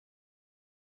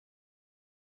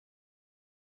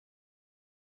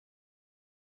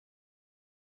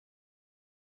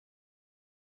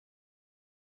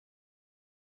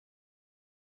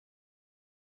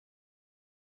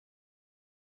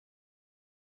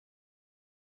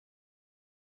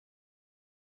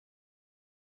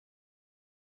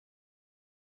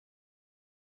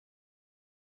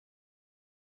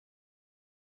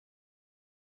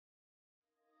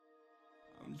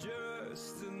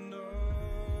just enough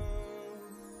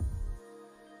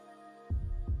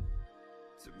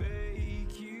to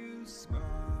make you smile,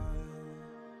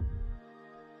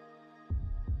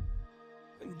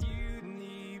 and you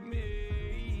need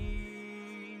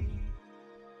me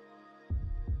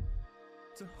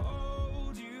to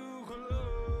hold you close,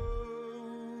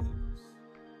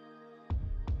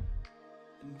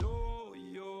 and all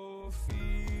your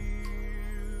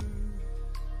fears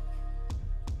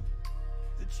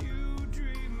that you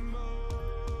dream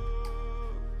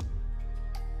of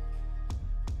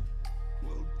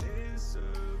will disappear.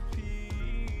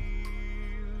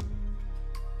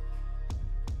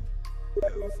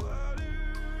 You'll flutter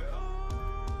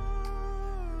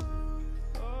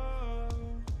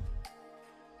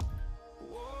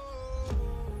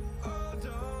hold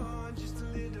on just a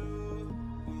little.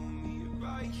 We'll meet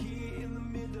right here in the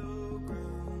middle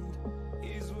ground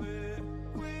is where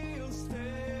we'll stand.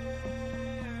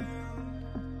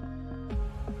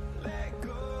 Let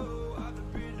go of the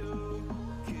brittle,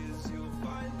 'cause you'll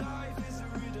find life is a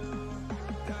riddle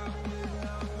that we're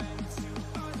not meant to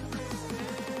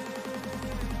understand.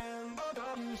 But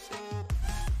I'm so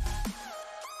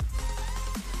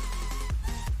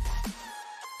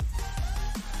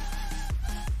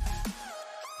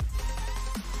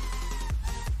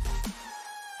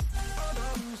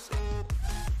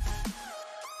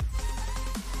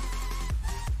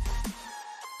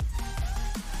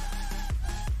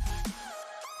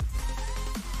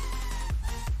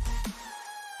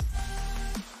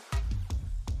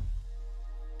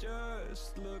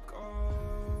just look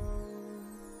on,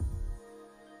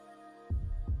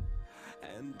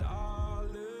 and I'll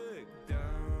look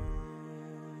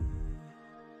down,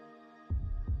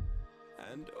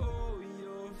 and all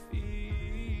your fears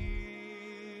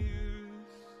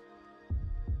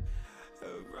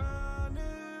around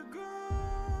the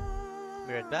ground.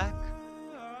 Be right back.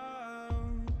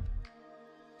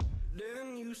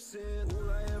 Then you said, all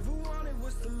I ever wanted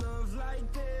was to love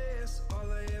like this.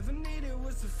 All I ever needed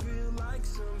was to feel like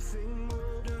something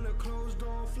more than a closed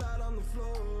door flat on the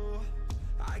floor.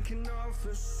 I can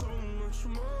offer so much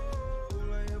more.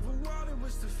 All I ever wanted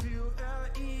was to feel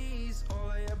at ease. All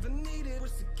I ever needed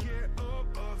was to get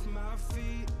up off my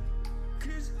feet.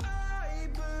 'Cause I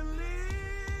believe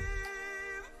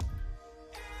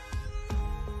in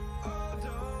hold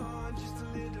on just a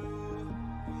little.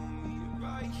 We'll meet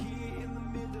right here in the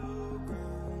middle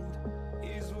ground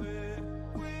is where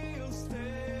we'll stand.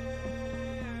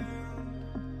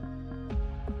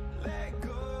 Let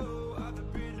go of the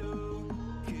brittle,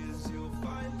 'cause you'll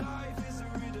find life is a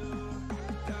riddle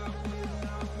that we're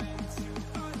not meant to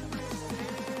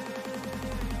understand.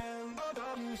 But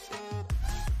I'm so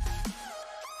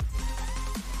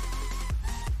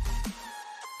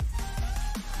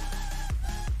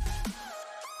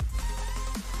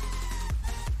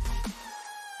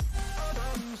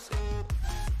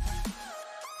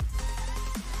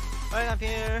Alright, I'm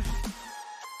here.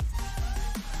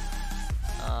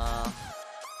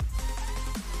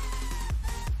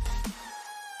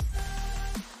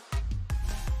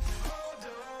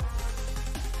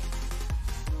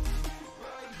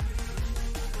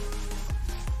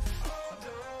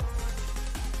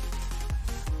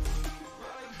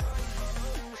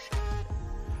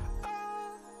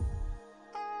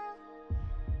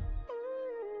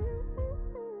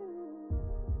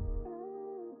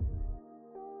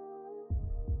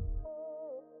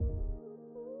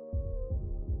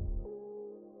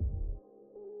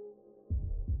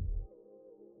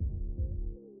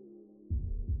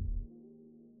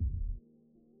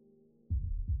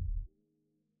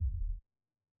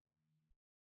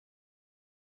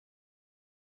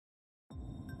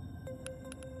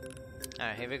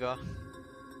 Alright, here we go.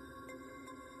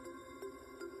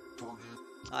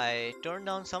 I turned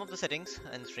down some of the settings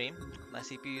in stream. My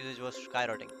CPU usage was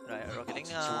skyrocketing.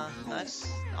 That's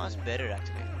better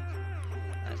actually.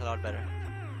 That's a lot better.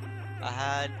 I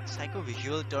had Psycho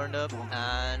Visual turned up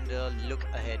and Look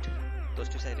Ahead. Those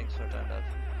two settings were turned up.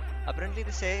 Apparently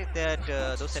they say that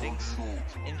those settings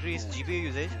increase GPU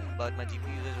usage, but my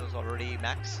GPU usage was already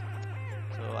max.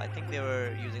 So I think they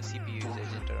were using CPU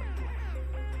usage in turn.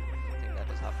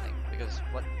 Happening, because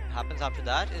what happens after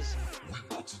that is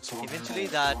eventually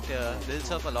that builds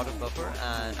up a lot of buffer,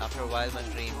 and after a while my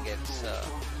stream gets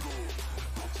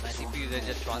my CPU usage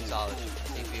just runs out.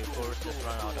 CPU cores just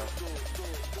run out of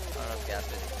gas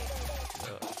basically,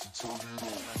 so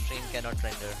my stream cannot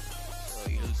render, so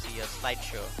you'll see a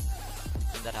slideshow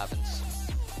when that happens.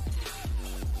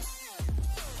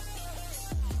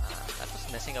 That was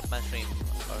messing up my stream a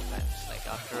lot of times. Like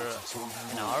after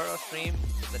an hour of stream,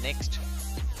 the next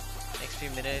few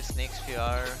minutes, next few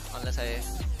hours, unless I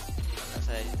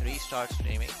restart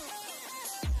streaming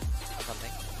or something,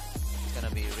 it's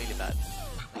gonna be really bad.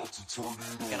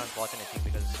 You cannot watch anything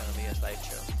because it's gonna be a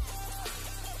slideshow.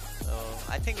 So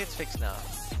I think it's fixed now.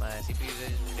 My CPU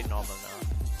usage is pretty normal now,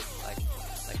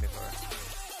 like before.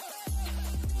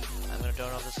 I'm gonna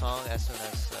turn off the song as soon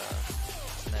as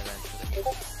I enter the game.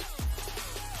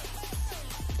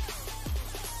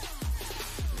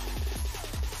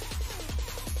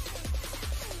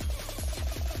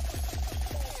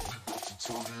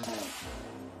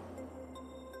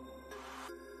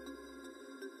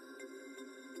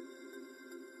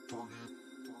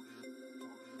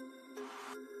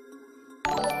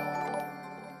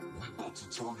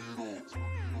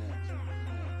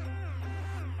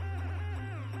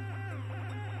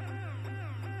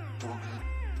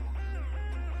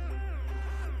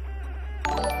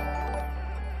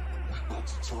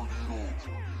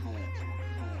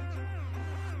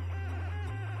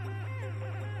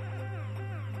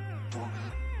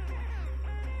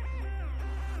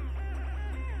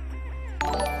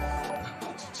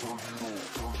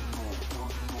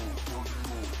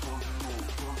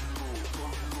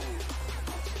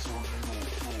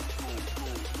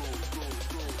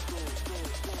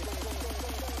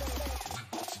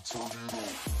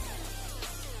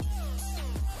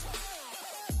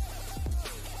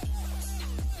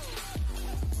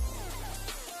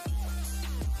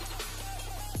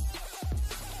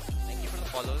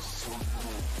 Follows.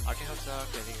 Artifacts are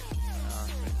crazy.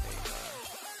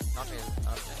 Not really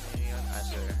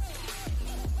Azure.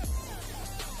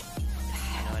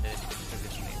 I know I did it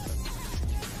previously.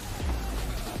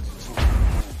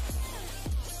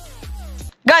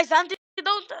 Guys,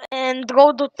 antidote and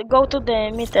go to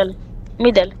the middle.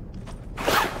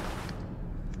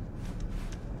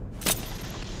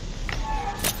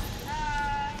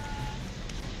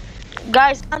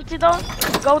 Guys, antidote,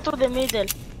 go to the middle.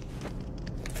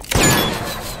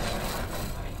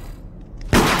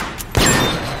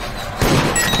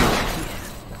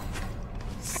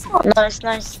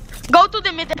 Nice. Go to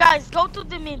the middle, guys. Go to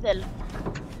the middle.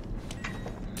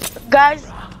 Guys.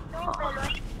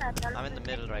 I'm in the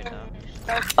middle right now.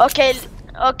 Okay.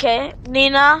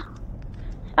 Nina.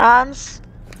 Hans.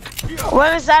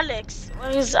 Where is Alex?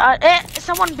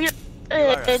 Someone be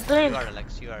drink.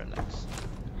 You are Alex.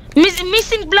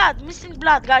 Missing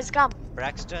blood, guys, come.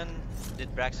 Braxton.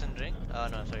 Did Braxton drink? Oh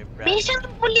no, sorry. Minsan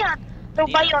po yan.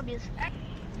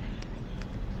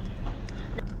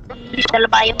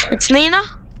 It's Nina.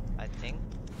 I think.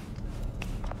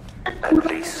 At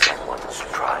least someone's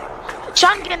trying to.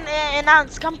 Chang and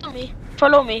Hans, come to me.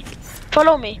 Follow me.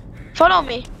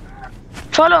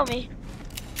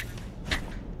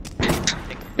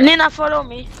 Nina, follow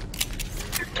me.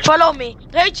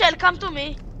 Rachel, come to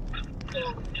me.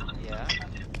 Yeah.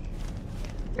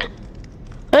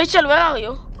 Rachel, where are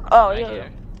you? Oh, Right yeah.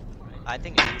 here. I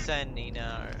think Lisa and Nina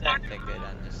are like good.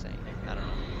 I'm just saying. I don't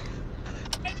know.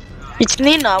 It's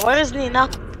Nina. Where is Nina?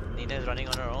 Nina is running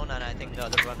on her own, and I think the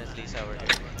other one is Lisa over here.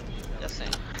 Just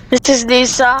saying. This is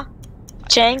Lisa.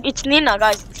 Chang. It's Nina,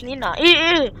 guys. It's Nina.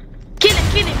 Kill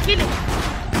him. Kill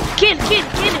him.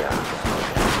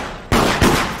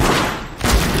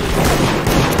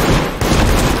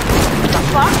 What the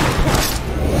fuck?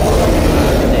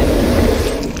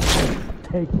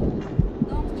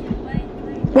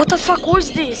 What the fuck? Who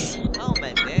is this? Oh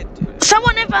man, dead.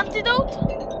 Someone have antidote?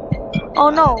 Oh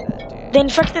no. The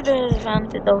infected have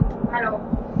antidote.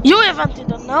 You have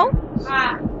antidote, no? So,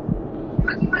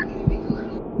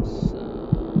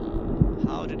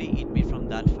 how did he eat me from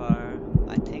that far?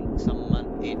 I think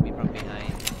someone ate me from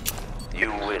behind.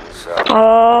 You win some.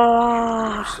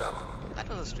 Oh. That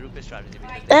was a stupid strategy.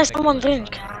 because Yes, they come on, expected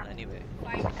drink. Anyway.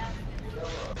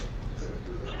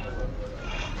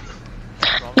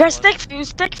 Guys, take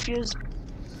fuse.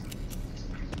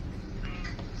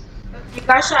 You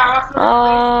guys are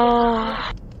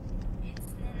Oh. It's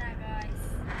Nina, guys.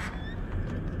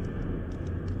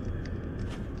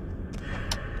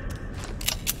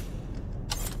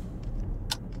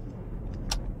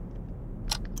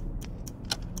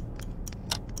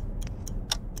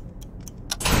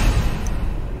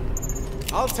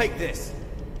 I'll take this.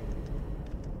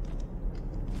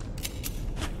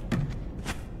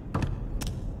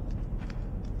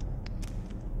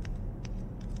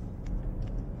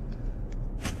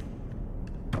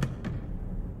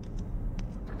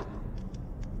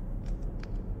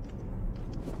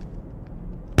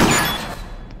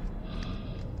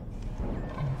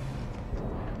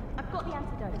 I've got the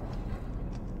antidote.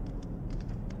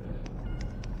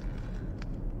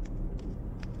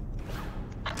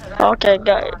 Okay,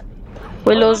 guys.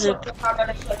 We lose it.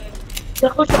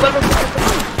 Just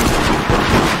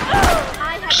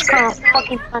gonna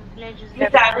fucking plant villages there.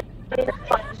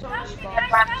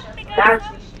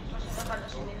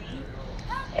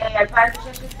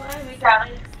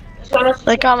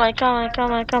 I come. I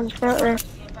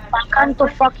come to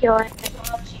fuck your ass.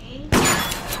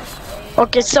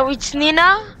 Okay, so it's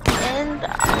Nina and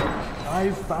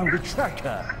I've found a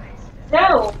tracker.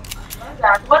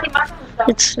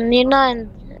 it's Nina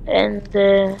and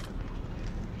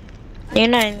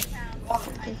Nina and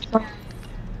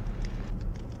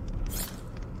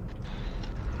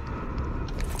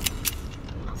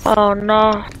oh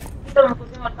no.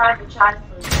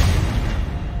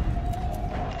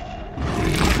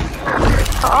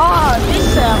 Oh,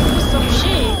 this piece of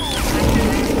shit.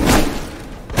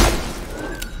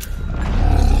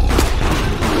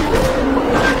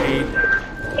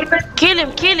 Kill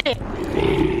him, kill him.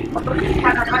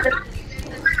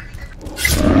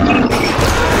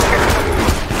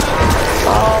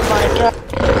 Oh my god.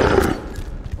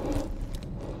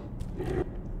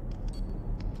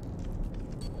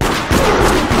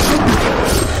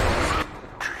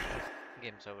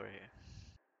 Game's over here.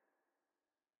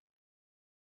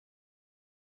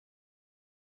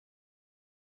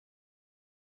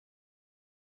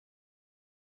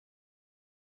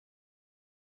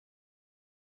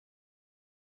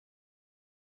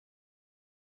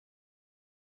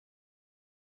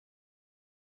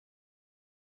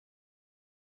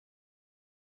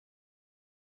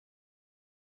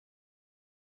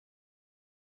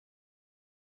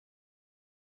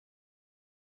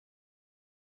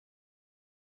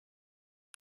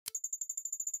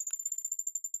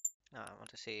 Now I want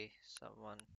to see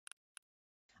someone.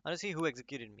 I want to see who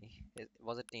executed me.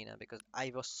 Was it Tina? Because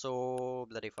I was so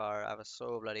bloody far. I was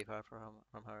so bloody far from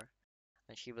her.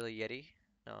 And she was a Yeti?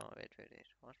 No, wait.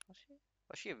 What was she?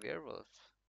 Was she a werewolf?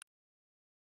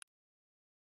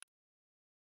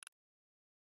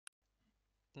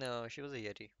 No, she was a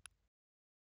Yeti.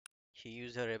 She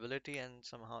used her ability and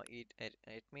somehow ate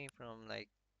me from like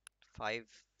 5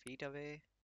 feet away.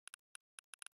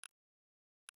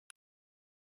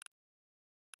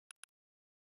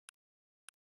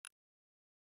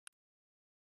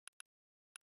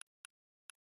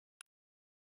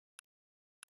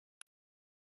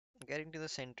 Getting to the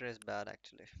center is bad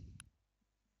actually.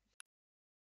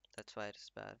 That's why it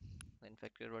is bad. The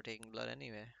infected were taking blood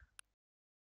anyway.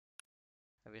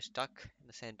 We're stuck in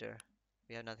the center.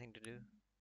 We have nothing to do.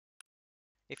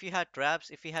 If we had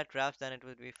traps, then it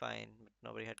would be fine. But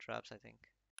nobody had traps, I think.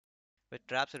 With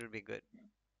traps, it would be good.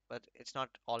 But it's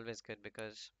not always good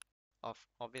because of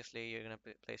obviously you're gonna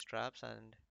place traps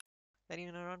and then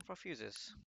you're gonna run for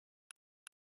fuses.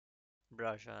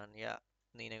 Brush on, yeah.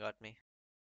 Nina got me.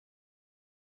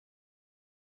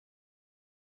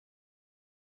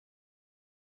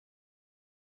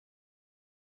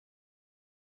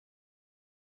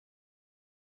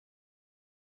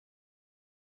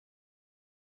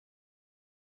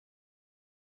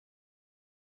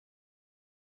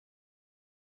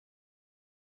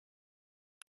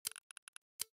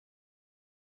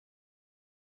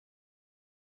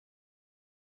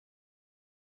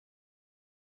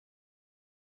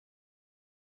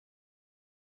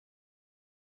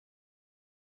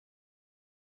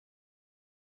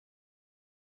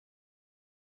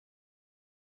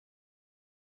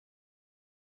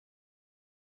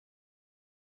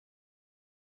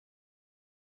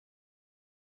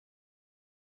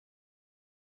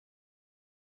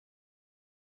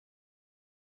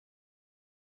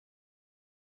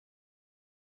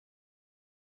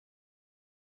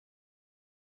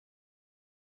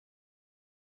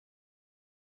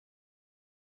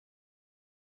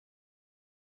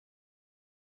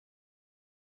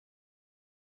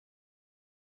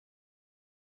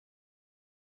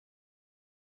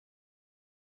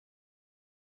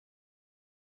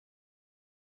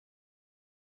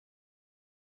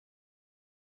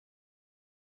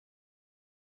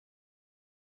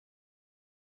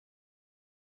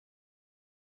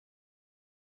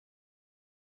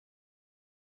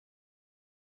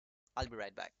 I'll be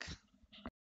right back.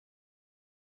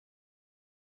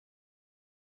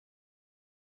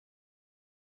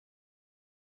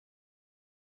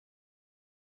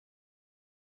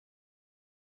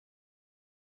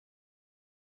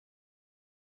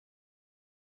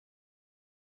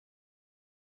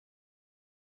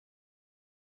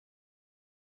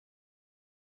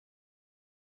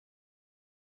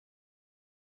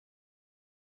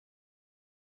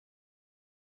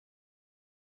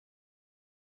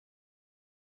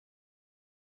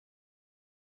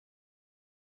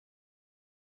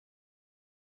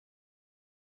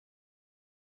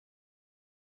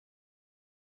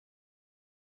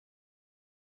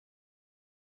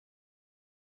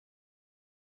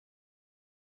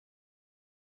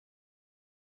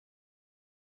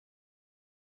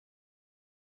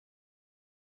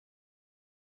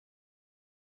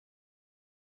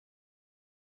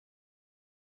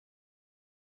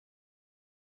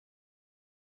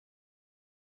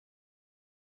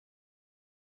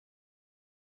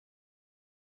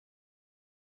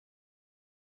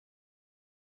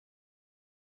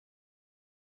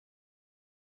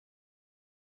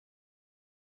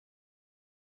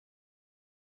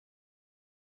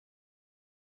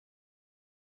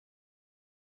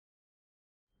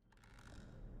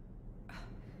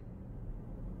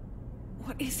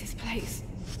 is this place?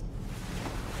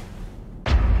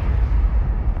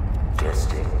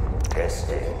 Testing.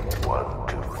 Testing. 1,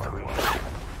 2, 3.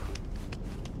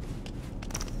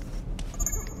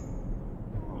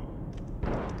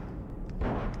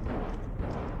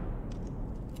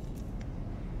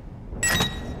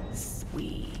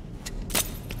 Sweet.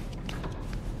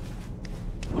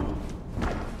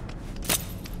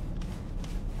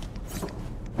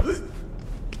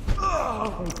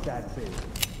 Take that thing.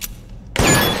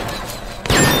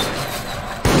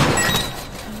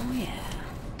 Oh yeah.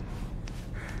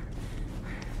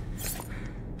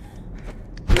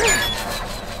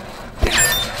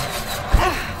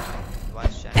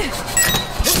 Watch Chang.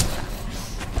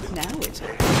 Now it's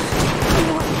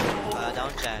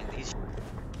Down Chang. He's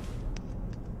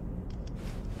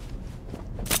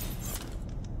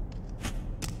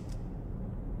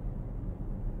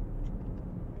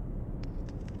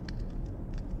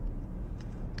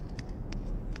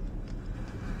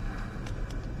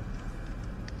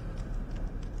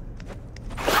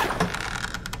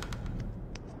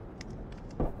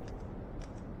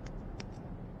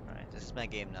this is my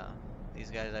game now.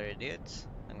 These guys are idiots.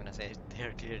 I'm gonna say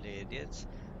they're clearly idiots.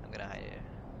 I'm gonna hide here.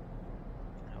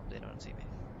 I hope they don't see me.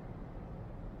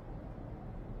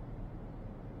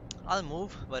 I'll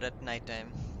move, but at night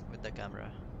time with the camera.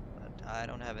 But I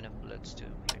don't have enough bullets to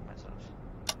protect myself.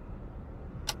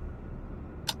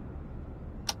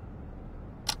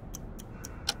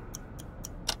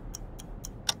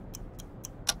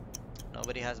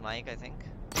 Nobody has mic, I think.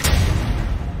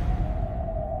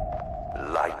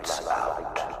 Lights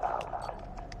out.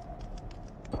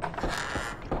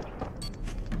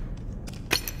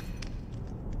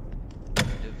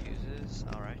 Two fuses.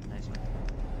 Alright, nice one.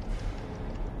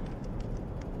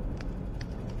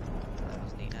 That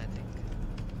was neat, I think.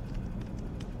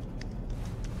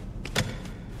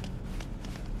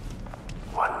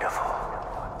 Wonderful.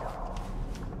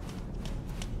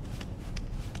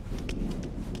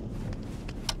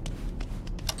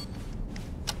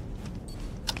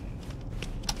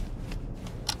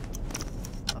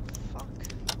 Oh, fuck.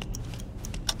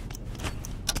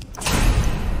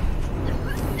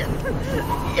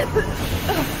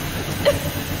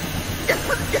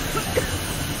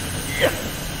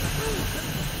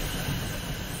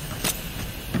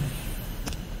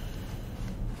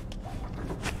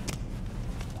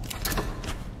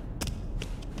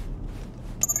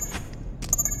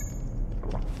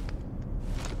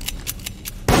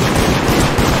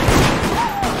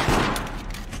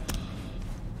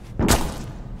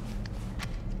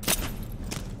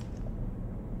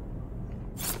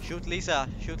 Shoot Lisa!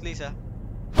 Shoot Lisa!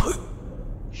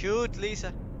 Shoot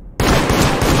Lisa!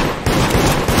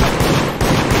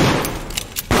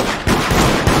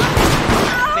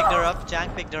 Picked her up. Chang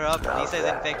picked her up. Lisa is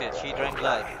infected. She drank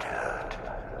blood.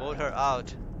 Vote her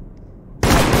out.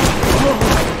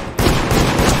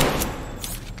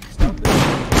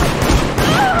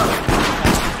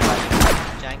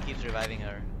 Chang keeps reviving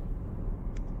her.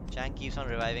 Chang keeps on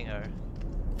reviving her.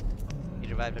 He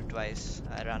revived her twice.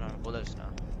 I ran out of bullets now.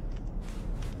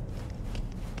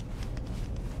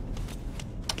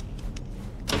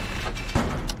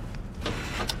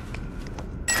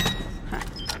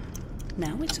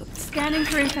 now it's up. Scanning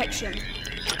for infection.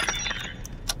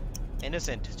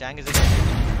 Innocent. Chang is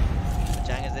innocent.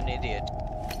 Chang is an idiot.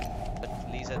 But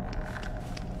Lisa.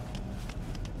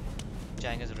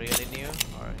 Chang is really new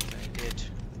or an idiot.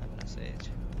 I'm gonna say it.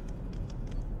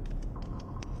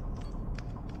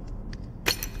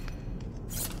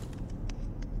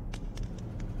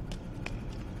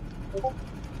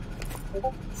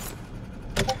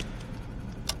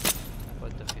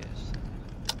 What the fierce?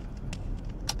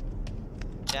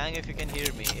 Chang, if you can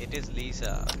hear me, it is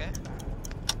Lisa, okay?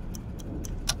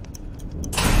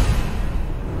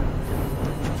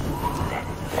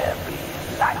 There be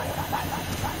light.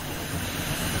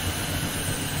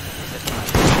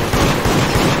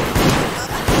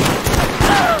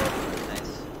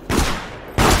 Nice.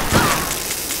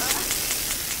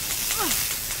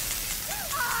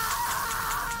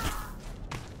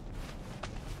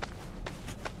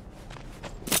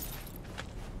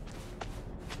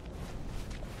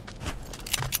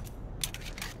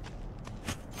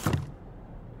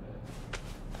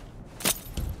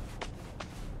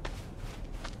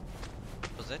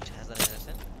 Was it as an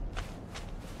innocent?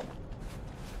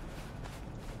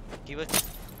 Give it.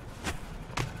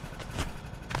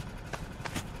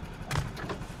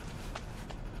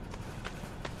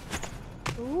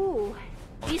 Ooh,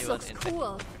 Only this one looks infected.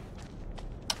 cool.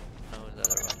 No, the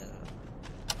other one.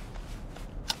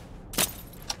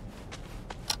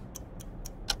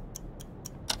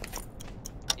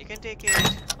 You can take it.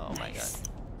 Oh my god.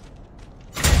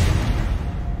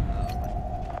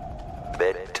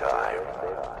 Bedtime.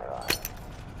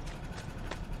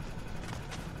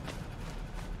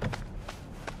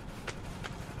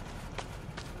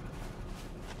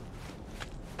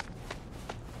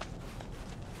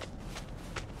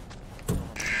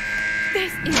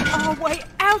 This is our way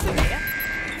out of here.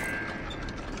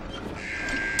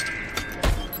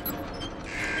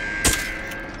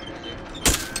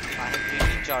 I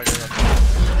have 18 charges.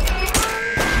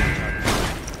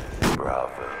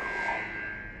 Bravo.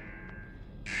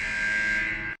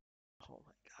 Oh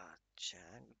my god, Chang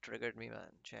triggered me,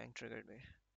 man. Chang triggered me.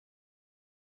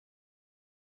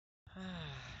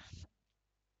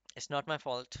 It's not my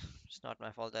fault. It's not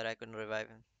my fault that I couldn't revive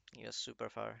him. He was super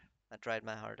far. I tried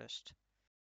my hardest.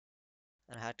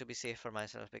 And I had to be safe for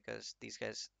myself because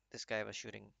this guy was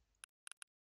shooting.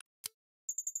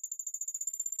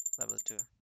 Level 2.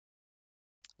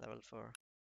 Level 4.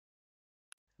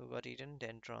 Who got eaten?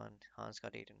 Dendron. Hans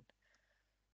got eaten.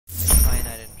 Fine,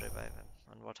 I didn't revive him.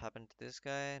 And what happened to this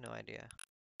guy? No idea.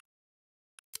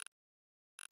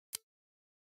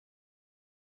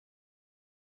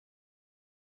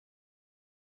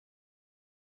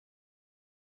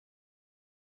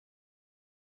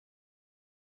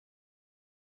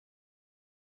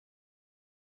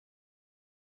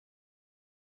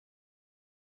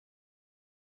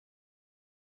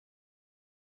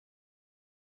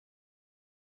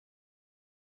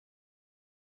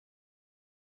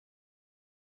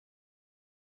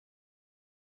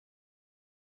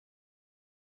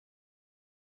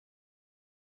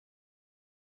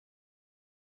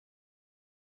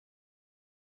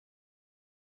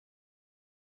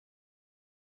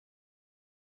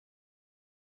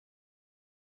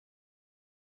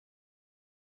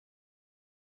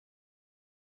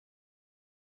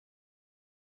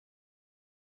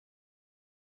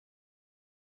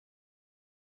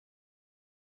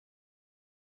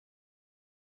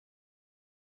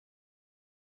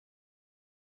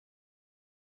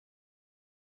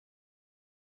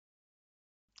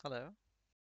 Hello.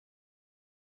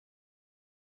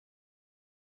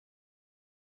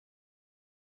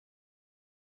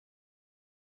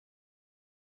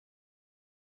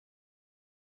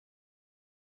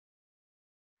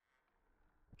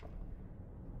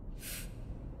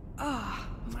 Ah,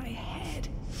 my head.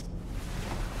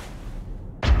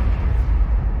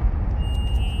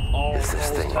 Is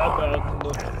this thing on?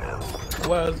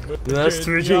 West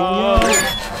Virginia.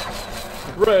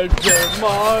 Red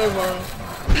Jemima.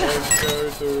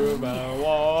 Let's go my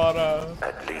water.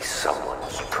 At least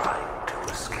someone's trying to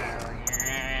escape.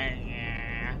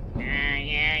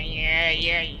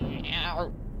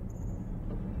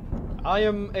 I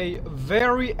am a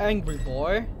very angry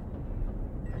boy.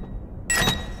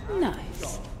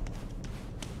 Nice.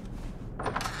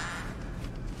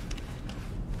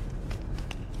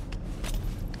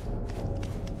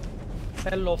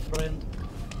 Hello, friend.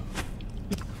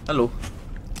 Hello.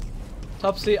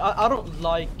 Topsy, I don't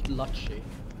like Lachi.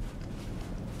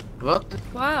 What?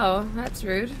 Wow, that's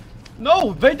rude.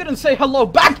 No, they didn't say hello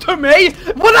back to me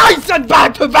when I said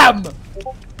back to them!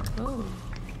 Oh.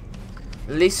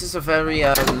 Lisa's a very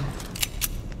nice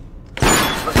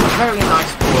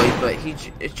boy, but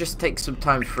it just takes some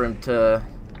time for him to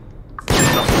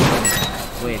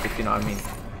stop weird, if you know what I mean.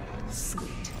 Sweet.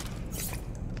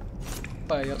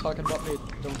 Hey, you're talking about me,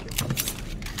 don't you?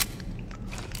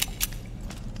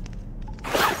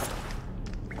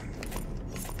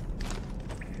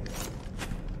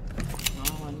 No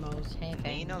one knows anything.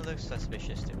 Nina looks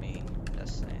suspicious to me.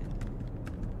 Just saying.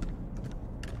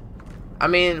 I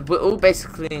mean, we're all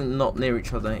basically not near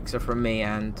each other, except for me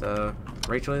and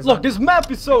Rachel is. Look, this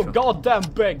map is so goddamn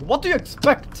big. What do you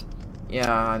expect?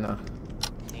 Yeah, I know.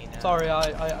 Nina. Sorry,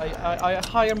 I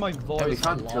hire my voice Yeah, we a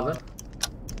found each other. lot.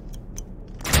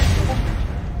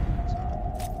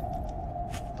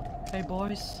 Hey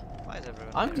boys, Why is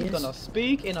everyone I'm just gonna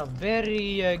speak in a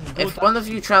very good. If one of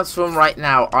you transform right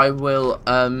now, I will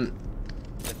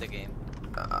with the game?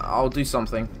 I'll do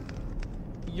something.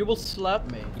 You will slap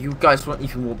me. You guys won't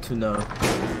even want to know.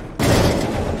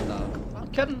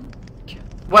 Can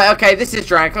Wait, okay, this is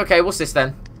Drank. Okay, what's this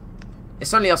then?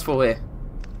 It's only us four here.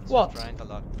 what? Drank a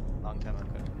long time ago.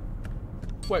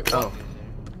 Wait, Oh,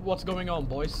 what's going on,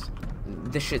 boys?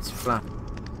 this shit's flat.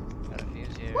 Got a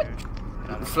fuse here. What?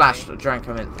 Another Flash, thing. Drank,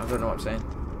 I meant. I don't know what I'm saying.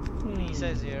 Lisa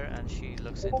is here and she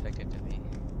looks infected to me.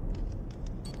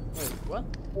 Wait, what?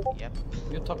 Yep.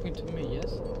 You're talking to me,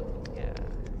 yes? Yeah.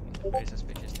 Very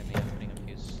suspicious to me. I'm putting a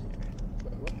fuse here.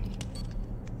 Wait, what?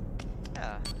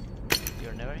 Yeah.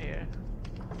 You're never here.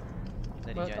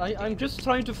 Then you But joined the I'm team. just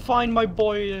trying to find my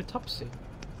boy Topsy.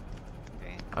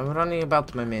 Okay. I'm running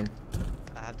about my main.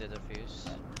 I have the other fuse.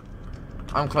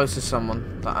 I'm close to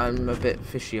someone that I'm a bit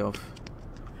fishy of.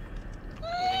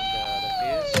 Including the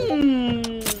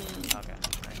fuse? Okay,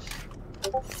 nice.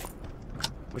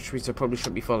 Which means I probably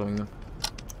shouldn't be following them.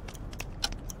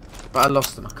 But I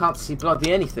lost them. I can't see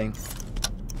bloody anything.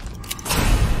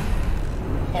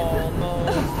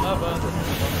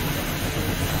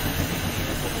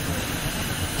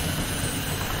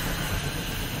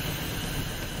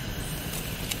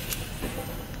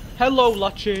 Hello,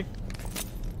 Lucky.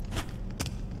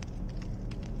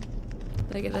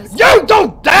 Look at this. You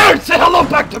don't dare say hello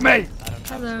back to me! I don't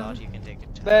have Hello. a slot, you can take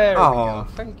it. There we Oh, go.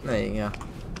 Thank you. there you go.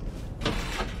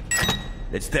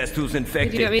 Let's test who's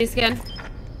Did you get infected. me to scan?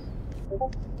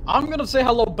 I'm gonna say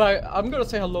hello back. I'm gonna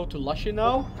say hello to Lushy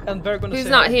now, and they're gonna Who's say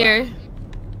not hello here?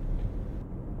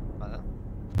 back.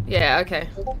 Yeah, okay.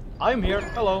 I'm here.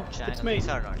 Hello. China It's me.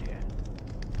 Lisa are not here.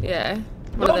 Yeah.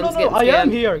 No, One of no, them's no. getting I am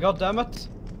scanned. here. God damn it.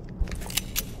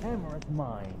 Hammer is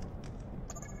mine.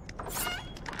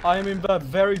 I am in that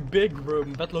very big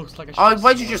room. That looks like a. Oh,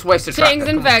 why'd you just waste a tracker? Chang's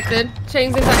infected.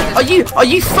 Chang's infected. Are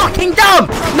you fucking dumb?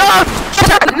 No!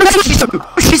 No,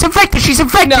 she's infected, she's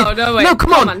infected! No, wait. No,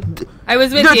 come on! I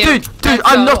was with No, you. dude, Let's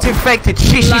I'm go. not infected.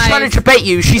 She's trying to Lies. debate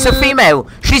you. She's a female.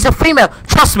 She's a female.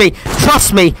 Trust me.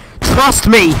 Trust me. Trust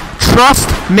me.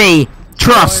 Trust me.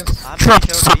 Trust. I'm Trust.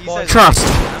 sure Lisa is Trust.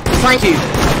 infected. Thank you.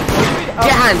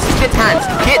 Get hands. Get hands.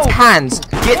 Get hands.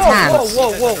 Get hands. Whoa,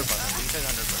 whoa, whoa. Lisa's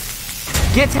 100%.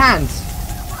 Get hands.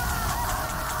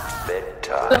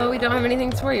 So we don't have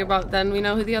anything to worry about then. We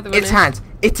know who the other one It's is. hands.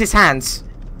 It is hands.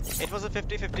 It was a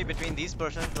 50-50 between these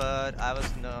persons, but I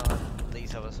was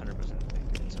Lisa was 100%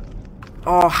 infected, so.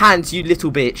 Oh, hands, you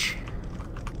little bitch.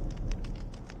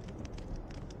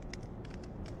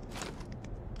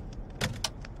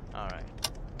 Alright.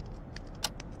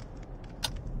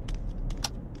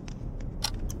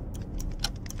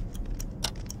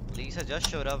 Lisa just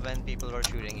showed up when people were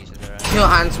shooting each other. Kill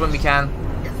hands when we can.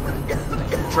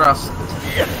 Trust.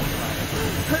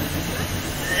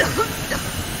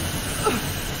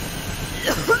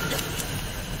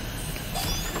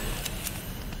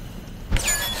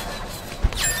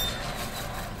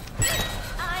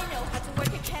 I know how to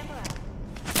work a camera.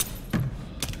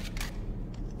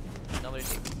 Nobody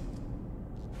take.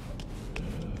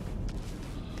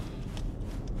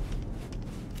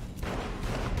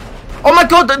 Oh my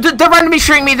god, they're randomly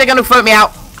shooting me, they're gonna vote me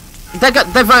out. They're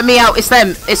voting me out, it's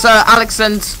them. It's Alex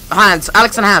and Hans.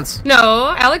 Alex and Hans.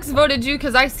 No, Alex voted you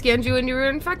because I scanned you and you were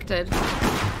infected.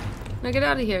 Now get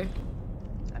out of here.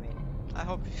 I mean, I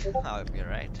hope you're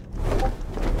right.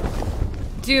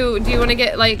 Do you want to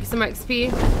get like some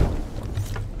XP?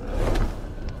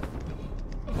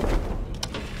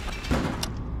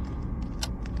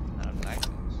 I don't like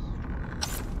this.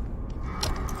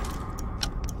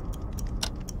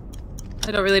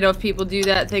 I don't really know if people do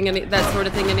that thing, that sort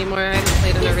of thing anymore. I haven't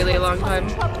played in a really long time.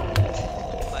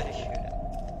 Why did you shoot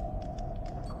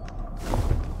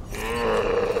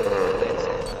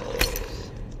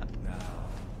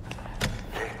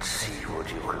Let's see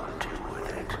what you can do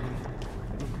with it.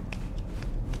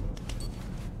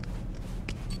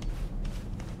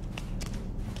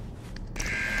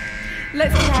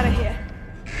 Let's get out of here.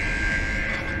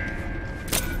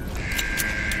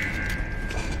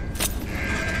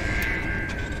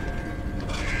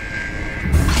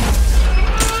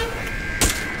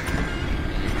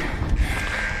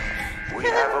 We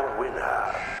have a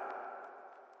winner.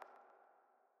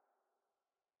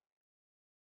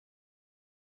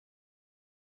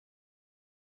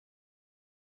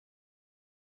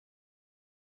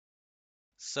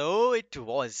 So it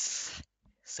was.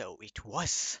 So it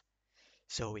was.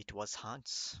 So it was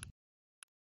Hans.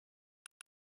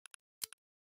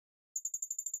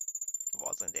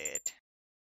 Wasn't it?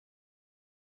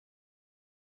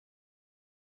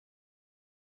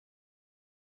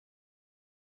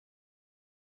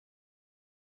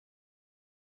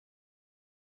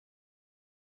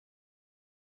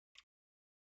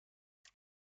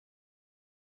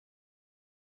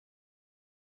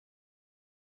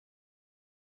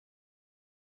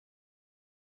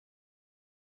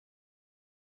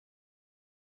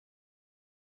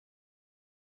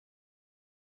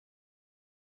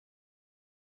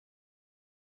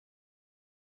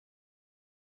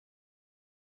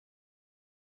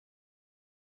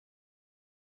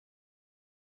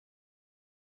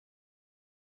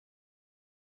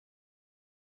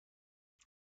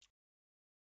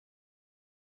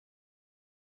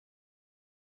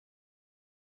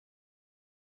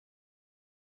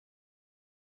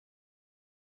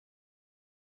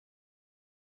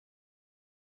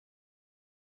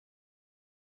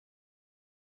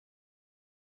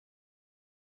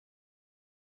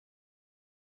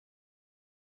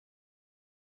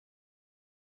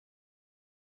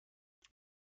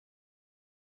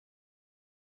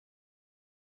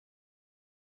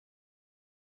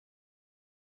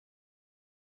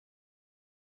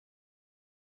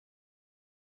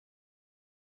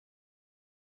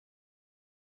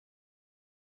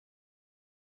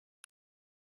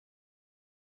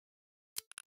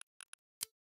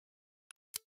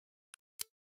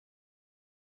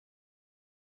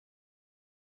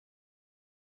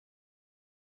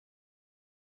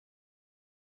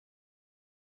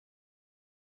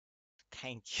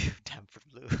 Thank you, Damper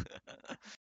Blue.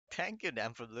 Thank you,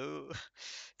 Damper Blue.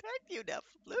 Thank you,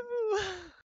 Damper Blue.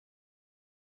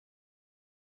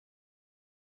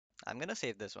 I'm gonna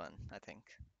save this one, I think.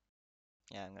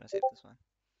 Yeah, I'm gonna save this one.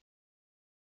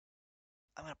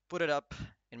 I'm gonna put it up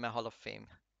in my Hall of Fame.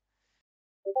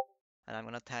 And I'm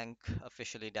gonna thank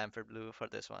officially Damper Blue for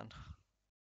this one.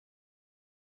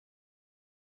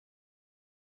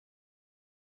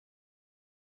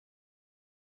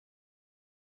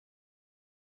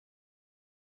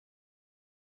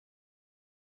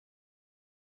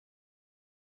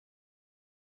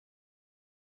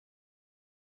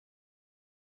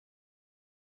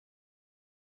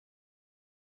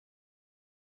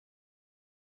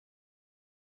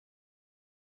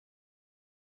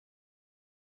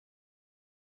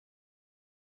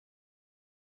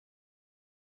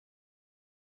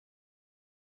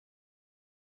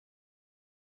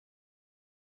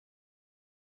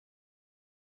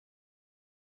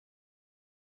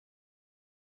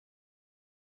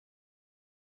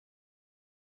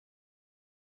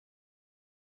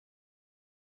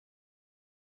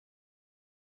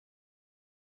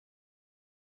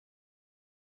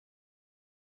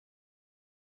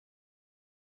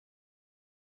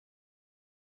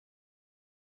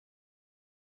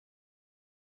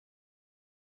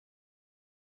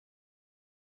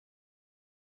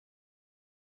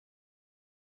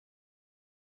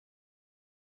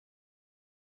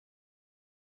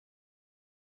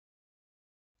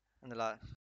 In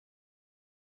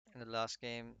the last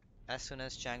game, as soon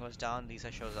as Chang was down,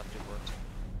 Lisa shows up to vote.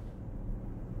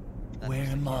 Where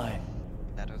am I?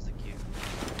 That was the cue.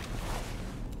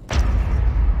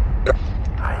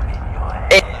 I'm in your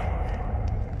head.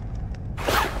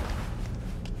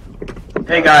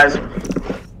 Hey guys.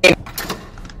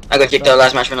 I got kicked out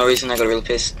last match for no reason. I got real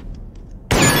pissed.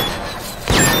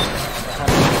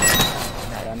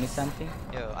 I missed something?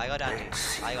 Yo, I got anti.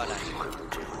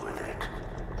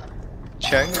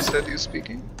 Chang, is that you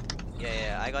speaking?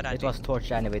 Yeah, I got anti. It was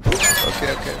Torch anyway.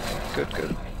 Okay,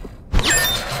 good.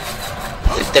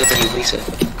 It's definitely you, Lisa.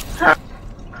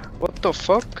 What the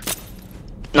fuck?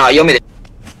 No, you want me to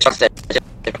trust that.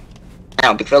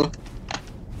 Now, big fella.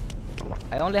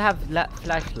 I only have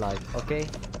flashlight, okay?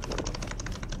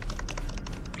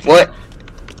 What?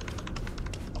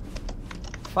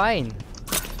 Fine.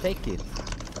 Take it.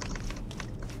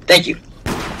 Thank you.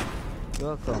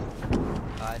 You're welcome.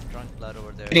 I drunk blood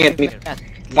over there. Shooting at me.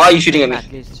 Why are you shooting at me?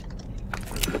 At least.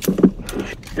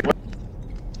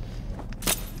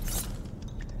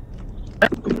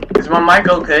 Is my mic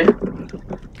okay?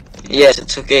 Yes,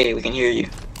 it's okay. We can hear you.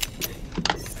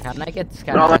 Can I get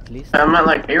scanner at least? I'm at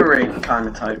like A-rate kind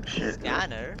of type shit.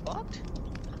 Scanner? What?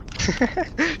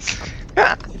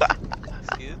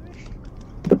 Excuse me?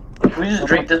 Can we just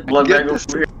drink this blood bag over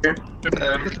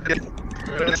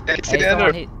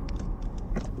here?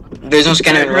 There's no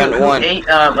scanner in round one. Ate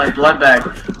my blood bag.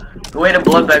 Go ate a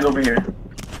blood bag over here.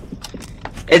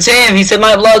 It's him. He said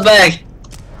my blood bag.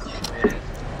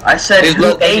 I said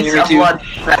who ate a blood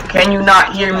bag? Can you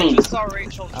not hear me?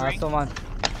 Someone.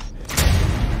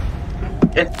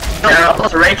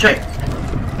 It's Rachel.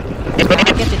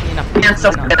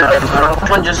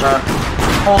 Someone just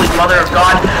holy mother of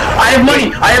God! I have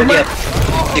money. I have money.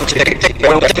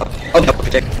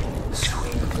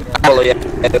 Follow you.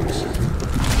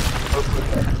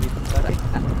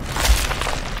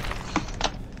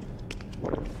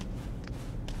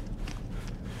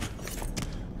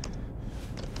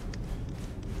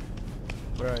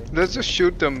 Let's just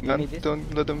shoot them, man.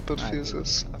 Don't let them put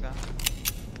fuses. Okay.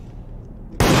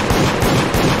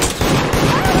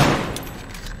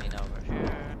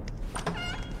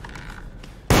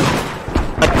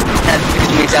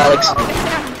 Alex.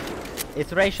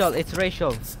 It's racial.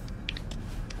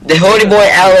 The holy boy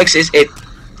Alex is it.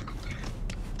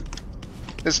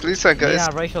 It's Lisa, guys. Yeah,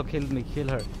 racial killed me. Kill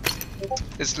her.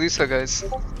 It's Lisa, guys.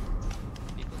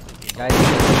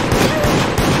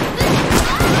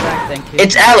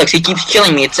 It's Alex. He keeps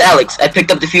killing me. It's Alex. I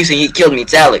picked up the fuse and he killed me.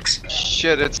 It's Alex.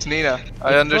 Shit, it's Nina.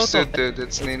 I understood, dude.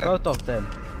 It's Nina. Both of them.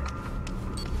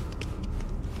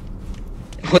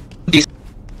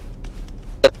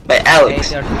 By Alex.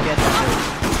 They're together.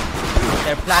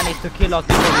 Their plan is to kill us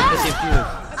before we put the fuse.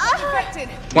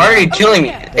 Why are you killing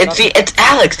me? It's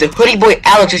Alex. The hoodie boy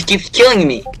Alex just keeps killing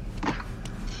me.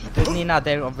 With Nina,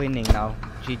 they're winning now.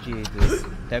 GG, dude.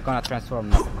 They're gonna transform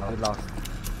now. We lost.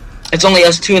 It's only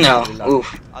us two now.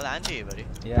 Oof. I'll anti you, buddy.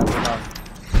 Yeah, we lost.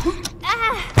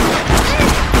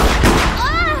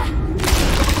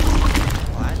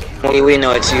 Only we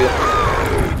know it's you.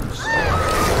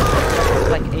 It's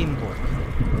like aimbot.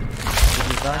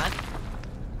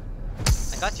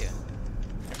 I got you.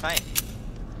 fine.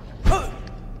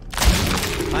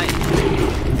 Fine.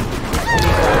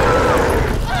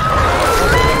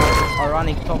 Are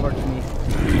running towards me.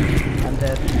 I'm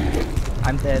dead.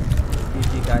 I'm dead.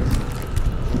 GG guys.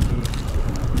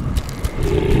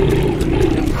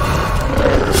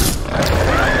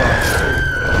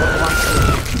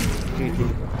 GG.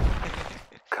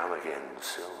 Come again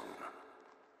soon.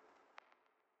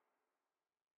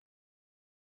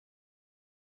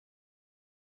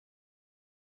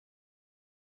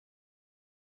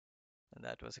 And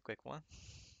that was a quick one.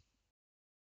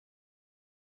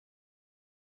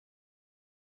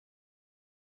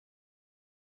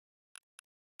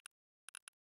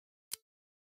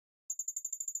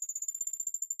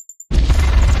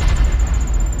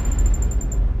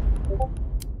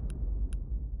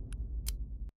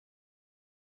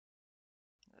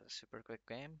 A super quick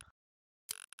game.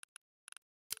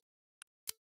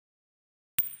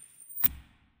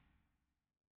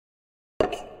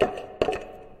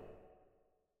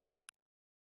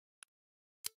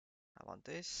 I want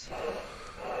this.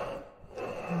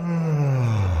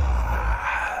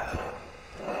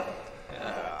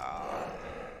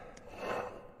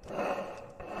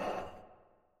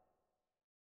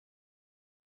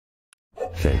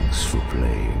 Thanks for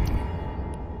playing.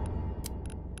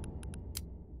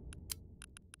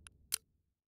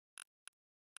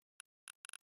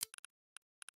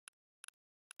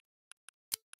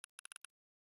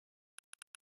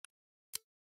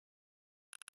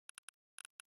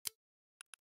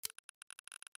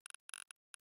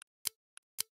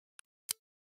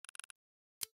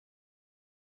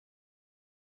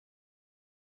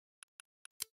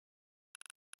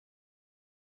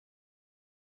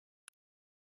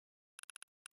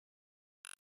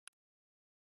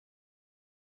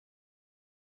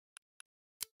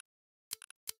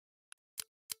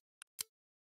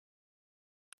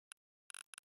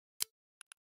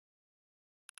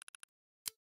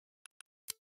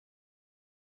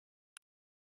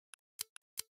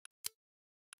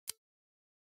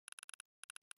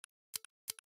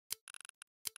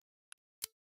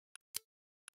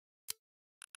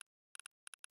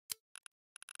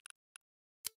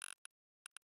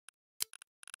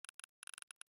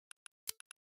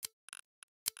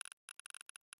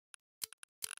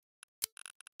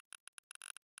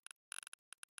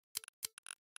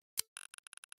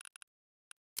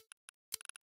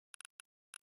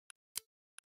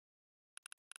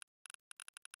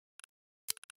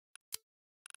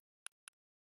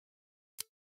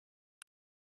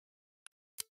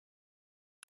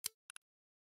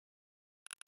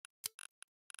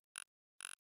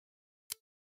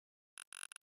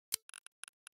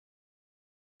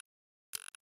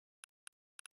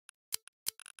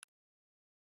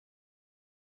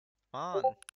 On.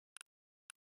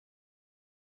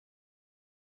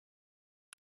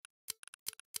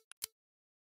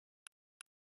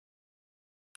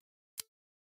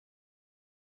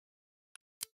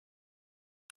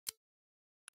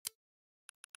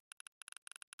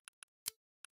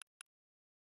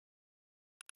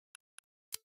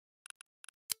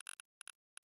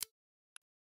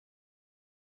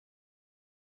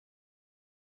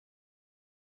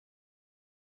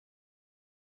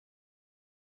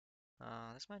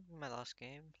 This might be my last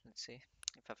game. Let's see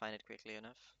if I find it quickly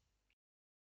enough.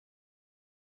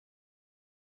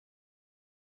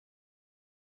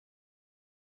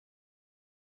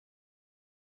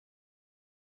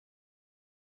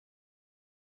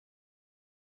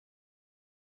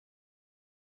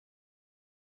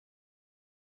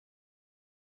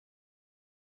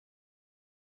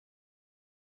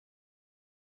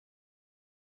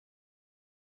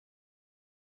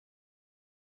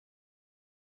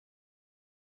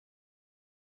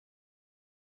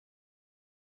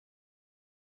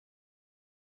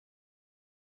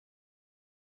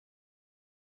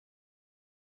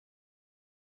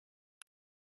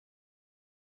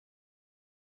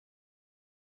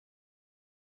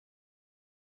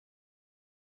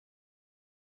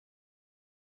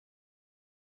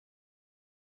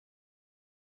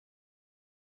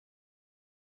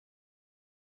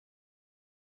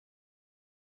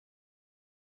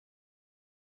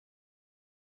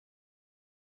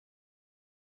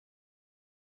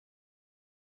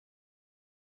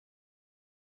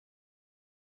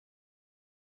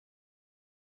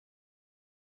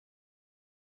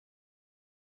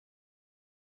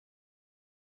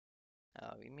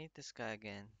 We meet this guy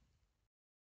again.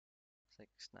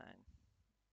 6-9.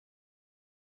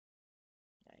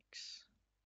 Yikes.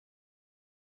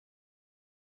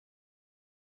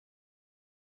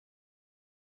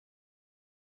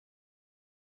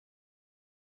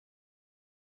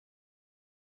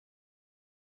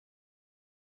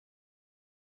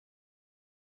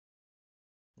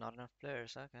 Not enough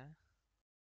players, okay.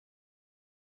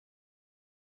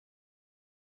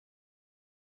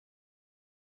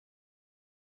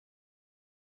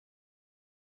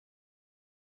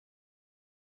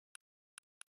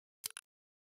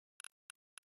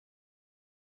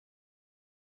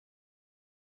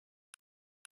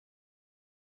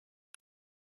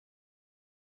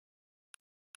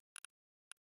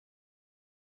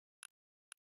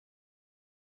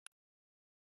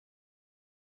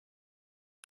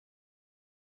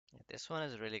 Yeah, this one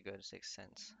is really good, 6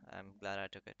 cents. I'm glad I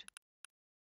took it.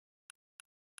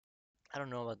 I don't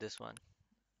know about this one.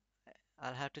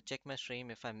 I'll have to check my stream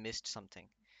if I missed something.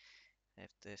 If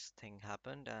this thing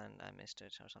happened and I missed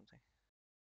it or something.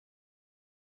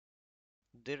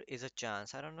 There is a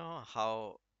chance. I don't know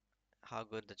how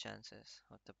good the chance is.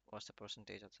 What's the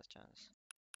percentage of the chance?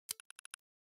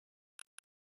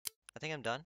 I think I'm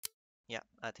done. Yeah,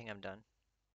 I think I'm done.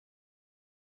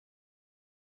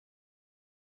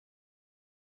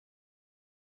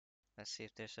 Let's see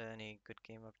if there's any good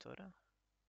game of Dota.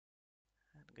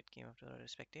 Good game of Dota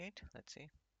to spectate. Let's see.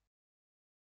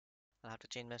 I'll have to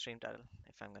change my stream title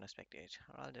if I'm gonna spectate,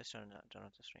 or I'll just turn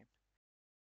off the stream.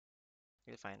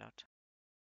 You'll find out.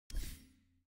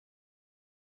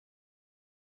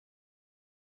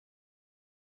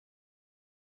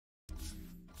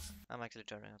 I'm actually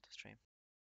turning off the stream.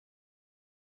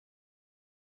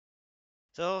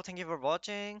 So thank you for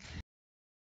watching.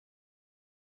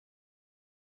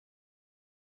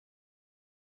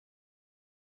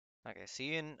 Okay, see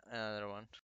you in another one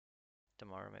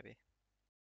tomorrow maybe.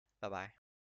 Bye bye.